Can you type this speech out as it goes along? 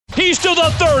He's to the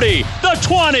 30, the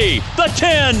 20, the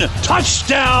 10.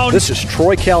 Touchdown! This is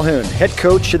Troy Calhoun, head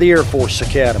coach of the Air Force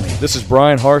Academy. This is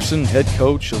Brian Harsin, head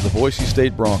coach of the Boise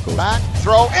State Broncos. Back,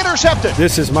 throw, intercepted.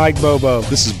 This is Mike Bobo.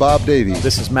 This is Bob Davey.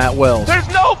 This is Matt Wells. There's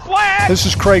no flag! This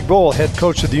is Craig Bull, head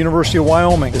coach of the University of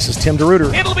Wyoming. This is Tim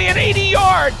DeRuiter. It'll be an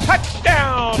 80-yard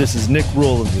touchdown! This is Nick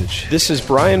Rulovich. This is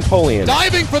Brian Polian.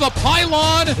 Diving for the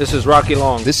pylon! This is Rocky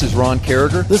Long. This is Ron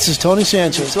Carragher. This is Tony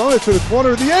Sanchez. Throw it to the corner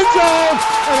of the end zone,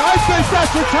 and I think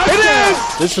that's a touchdown! It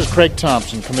is! This is Craig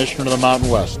Thompson, Commissioner of the Mountain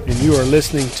West. And you are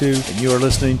listening to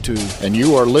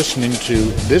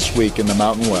This Week in the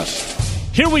Mountain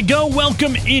West. Here we go.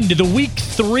 Welcome into the Week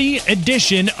 3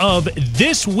 edition of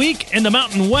This Week in the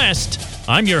Mountain West.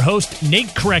 I'm your host, Nate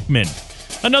Kreckman.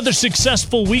 Another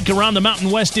successful week around the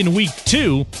Mountain West in Week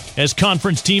 2 as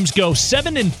conference teams go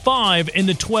 7-5 in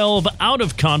the 12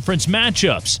 out-of-conference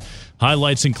matchups.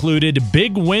 Highlights included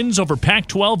big wins over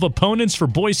Pac-12 opponents for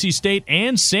Boise State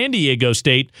and San Diego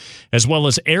State, as well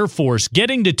as Air Force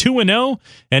getting to 2-0,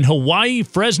 and Hawaii,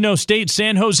 Fresno State,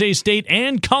 San Jose State,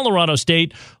 and Colorado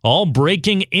State all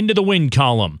breaking into the win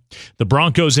column. The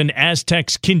Broncos and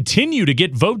Aztecs continue to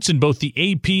get votes in both the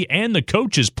AP and the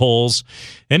coaches' polls.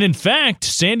 And in fact,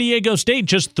 San Diego State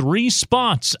just 3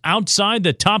 spots outside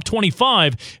the top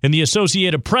 25 in the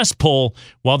Associated Press poll,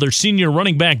 while their senior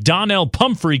running back Donnell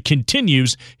Pumphrey continues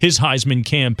his Heisman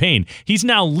campaign. He's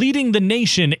now leading the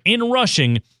nation in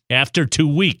rushing after 2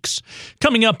 weeks.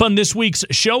 Coming up on this week's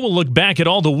show, we'll look back at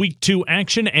all the Week 2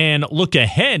 action and look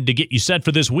ahead to get you set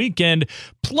for this weekend,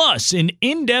 plus an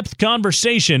in-depth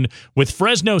conversation with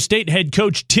Fresno State head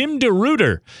coach Tim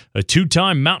DeRuiter, a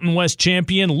 2-time Mountain West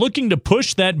champion looking to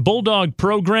push that Bulldog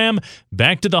program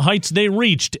back to the heights they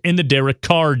reached in the Derek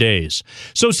Carr days.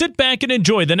 So sit back and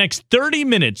enjoy the next 30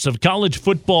 minutes of college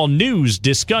football news,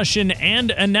 discussion,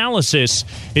 and analysis.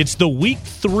 It's the Week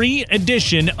 3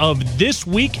 edition of This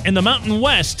Week in the Mountain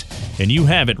West, and you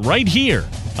have it right here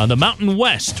on the Mountain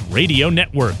West Radio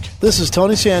Network. This is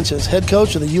Tony Sanchez, head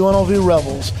coach of the UNLV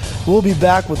Rebels. We'll be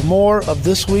back with more of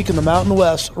This Week in the Mountain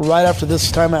West right after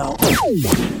this timeout.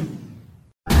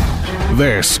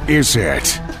 This is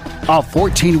it. A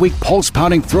 14-week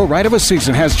pulse-pounding thrill ride of a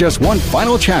season has just one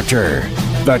final chapter.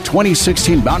 The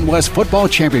 2016 Mountain West Football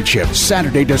Championship,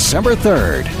 Saturday, December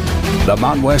 3rd. The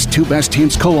Mountain West 2 best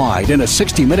teams collide in a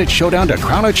 60-minute showdown to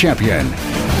crown a champion.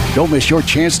 Don't miss your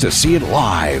chance to see it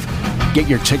live. Get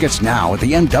your tickets now at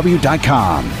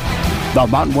themw.com. The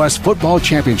Mountain West Football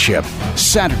Championship,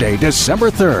 Saturday, December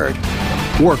 3rd.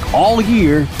 Work all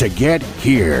year to get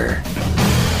here.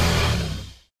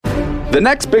 The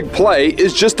next big play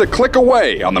is just a click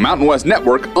away on the Mountain West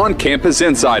Network on Campus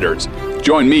Insiders.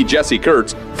 Join me, Jesse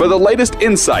Kurtz, for the latest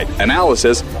insight,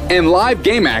 analysis, and live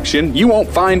game action you won't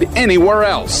find anywhere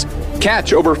else.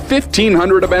 Catch over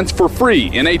 1,500 events for free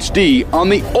in HD on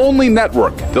the only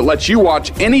network that lets you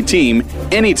watch any team,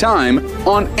 anytime,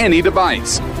 on any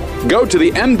device. Go to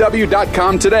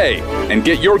themw.com today and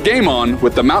get your game on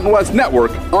with the Mountain West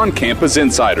Network on Campus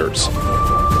Insiders.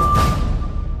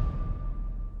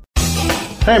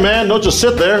 Hey man, don't just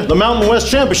sit there. The Mountain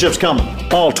West Championship's coming.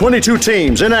 All 22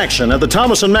 teams in action at the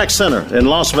Thomas & Mack Center in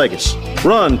Las Vegas.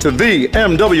 Run to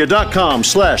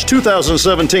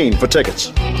themw.com/2017 for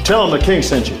tickets. Tell them the King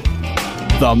sent you.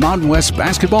 The Mountain West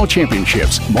Basketball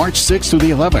Championships, March 6th through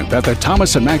the 11th at the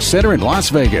Thomas & Mack Center in Las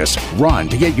Vegas. Run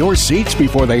to get your seats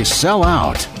before they sell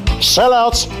out.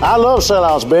 Sellouts? I love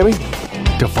sellouts, baby.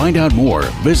 To find out more,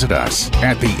 visit us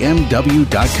at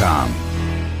themw.com.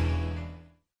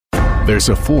 There's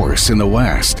a force in the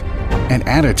West, an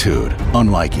attitude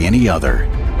unlike any other,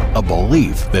 a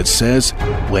belief that says,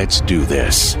 let's do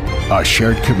this, a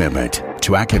shared commitment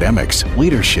to academics,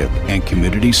 leadership, and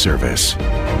community service,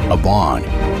 a bond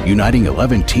uniting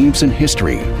 11 teams in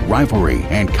history, rivalry,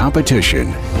 and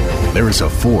competition. There is a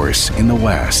force in the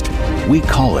West. We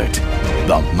call it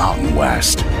the Mountain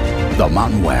West. The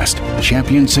Mountain West,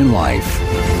 champions in life.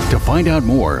 To find out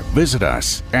more, visit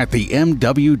us at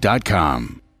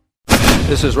themw.com.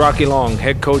 This is Rocky Long,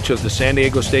 head coach of the San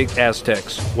Diego State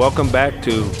Aztecs. Welcome back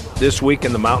to This Week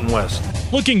in the Mountain West.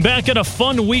 Looking back at a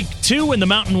fun Week 2 in the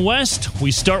Mountain West, we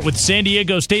start with San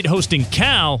Diego State hosting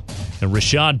Cal, and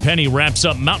Rashad Penny wraps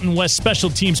up Mountain West Special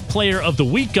Teams Player of the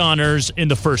Week honors in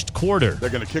the first quarter. They're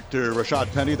going to kick to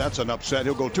Rashad Penny. That's an upset.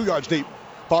 He'll go 2 yards deep,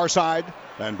 far side,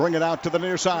 and bring it out to the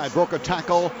near side. Broke a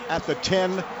tackle at the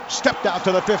 10, stepped out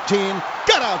to the 15,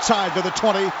 got outside to the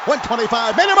 20, went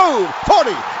 25, made a move,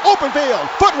 40, open field,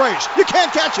 foot race. You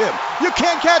can't catch him. You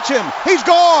can't catch him. He's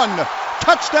gone.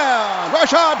 Touchdown,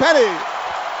 Rashad Penny.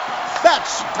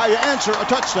 That's how you answer a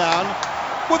touchdown.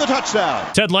 with a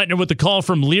touchdown. Ted Leitner with the call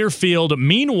from Learfield.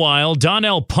 Meanwhile,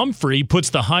 Donnell Pumphrey puts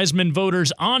the Heisman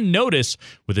voters on notice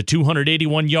with a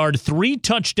 281-yard,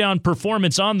 3-touchdown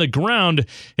performance on the ground,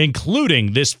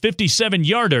 including this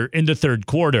 57-yarder in the third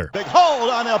quarter. Big hole,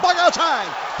 Donnell. Bug outside.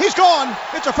 He's gone.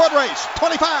 It's a foot race.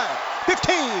 25,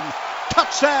 15.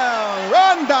 Touchdown.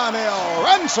 Run, Donnell.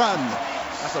 Run, son.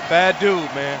 That's a bad dude,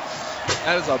 man.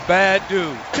 That is a bad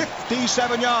dude.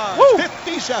 57 yards. Woo!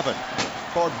 57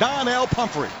 for Donnell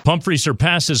Pumphrey. Pumphrey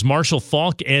surpasses Marshall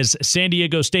Faulk as San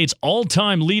Diego State's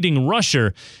all-time leading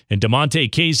rusher, and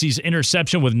DeMonte Casey's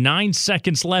interception with 9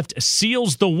 seconds left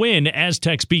seals the win.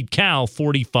 Aztecs beat Cal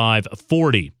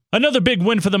 45-40. Another big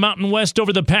win for the Mountain West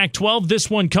over the Pac-12, this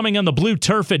one coming on the blue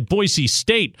turf at Boise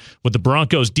State, with the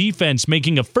Broncos defense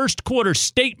making a first-quarter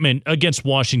statement against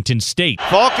Washington State.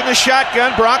 Faulk in the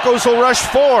shotgun. Broncos will rush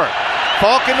 4.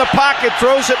 Faulk in the pocket,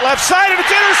 throws it left side, and it's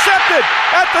intercepted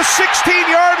at the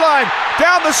 16-yard line.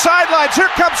 Down the sidelines, here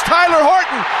comes Tyler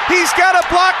Horton. He's got a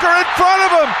blocker in front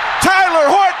of him. Tyler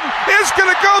Horton is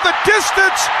going to go the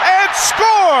distance and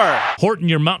score. Horton,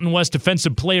 your Mountain West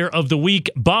Defensive Player of the Week.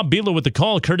 Bob Bila with the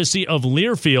call, courtesy of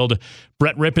Learfield.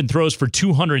 Brett Rippon throws for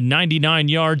 299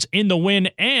 yards in the win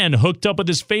and hooked up with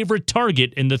his favorite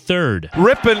target in the third.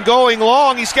 Rippon going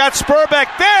long. He's got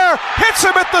Spurbeck there. Hits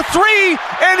him at the 3,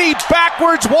 and he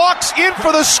backwards walks in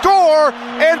for the score,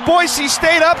 and Boise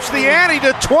State ups the ante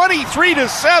to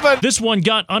 23-7. This one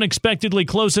got unexpectedly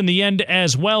close in the end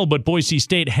as well, but Boise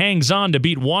State hangs on to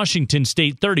beat Washington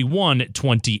State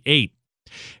 31-28.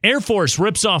 Air Force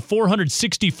rips off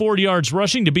 464 yards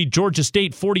rushing to beat Georgia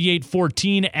State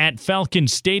 48-14 at Falcon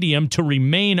Stadium to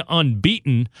remain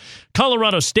unbeaten.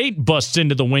 Colorado State busts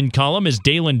into the win column as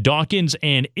Dalen Dawkins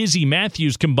and Izzy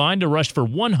Matthews combined to rush for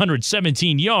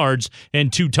 117 yards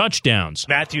and 2 touchdowns.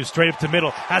 Matthews straight up to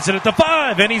middle, has it at the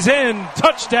 5, and he's in.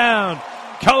 Touchdown,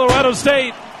 Colorado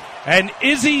State and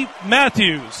Izzy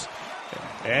Matthews.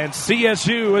 And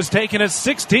CSU has taken a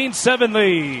 16-7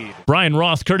 lead. Brian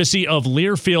Roth, courtesy of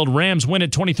Learfield. Rams win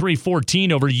at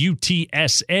 23-14 over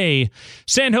UTSA.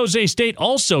 San Jose State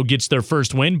also gets their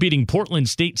first win, beating Portland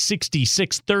State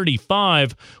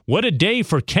 66-35. What a day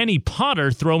for Kenny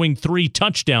Potter, throwing 3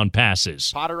 touchdown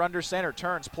passes. Potter under center,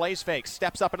 turns, plays fake,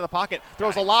 steps up into the pocket,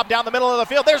 throws a lob down the middle of the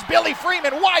field. There's Billy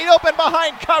Freeman wide open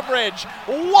behind coverage.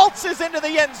 Waltzes into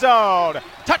the end zone.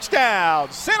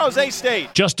 Touchdown, San Jose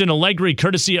State. Justin Allegri,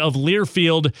 courtesy of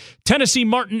Learfield. Tennessee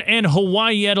Martin and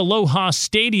Hawaii at Aloha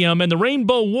Stadium, and the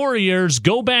Rainbow Warriors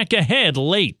go back ahead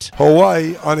late.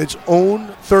 Hawaii on its own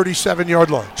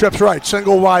 37-yard line. Trips right,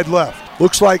 single wide left.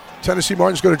 Looks like Tennessee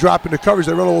Martin's going to drop into coverage.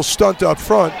 They run a little stunt up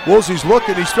front. Woolsey's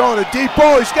looking. He's throwing a deep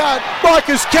ball. He's got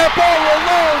Marcus Kemp all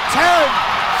alone. 10,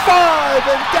 5,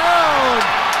 and down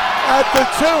at the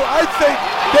 2. I think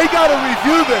they got to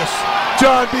review this,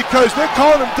 John, because they're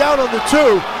calling him down on the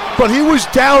 2. But he was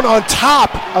down on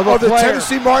top of the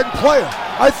Tennessee Martin player.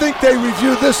 I think they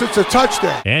review this. It's a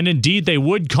touchdown. And indeed, they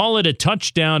would call it a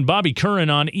touchdown. Bobby Curran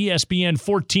on ESPN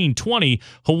 1420.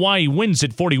 Hawaii wins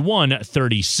at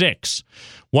 41-36.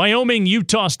 Wyoming,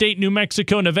 Utah State, New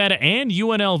Mexico, Nevada, and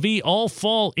UNLV all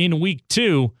fall in Week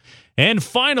 2. And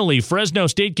finally, Fresno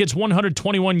State gets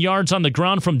 121 yards on the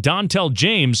ground from Dontel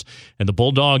James, and the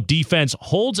Bulldog defense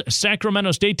holds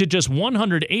Sacramento State to just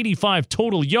 185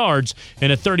 total yards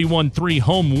in a 31-3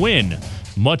 home win.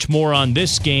 Much more on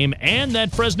this game and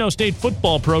that Fresno State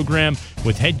football program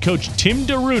with head coach Tim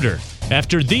DeRuyter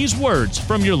after these words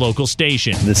from your local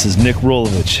station. This is Nick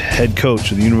Rolovich, head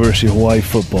coach of the University of Hawaii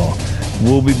football.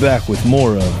 We'll be back with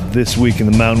more of This Week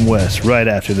in the Mountain West right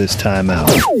after this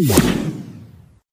timeout.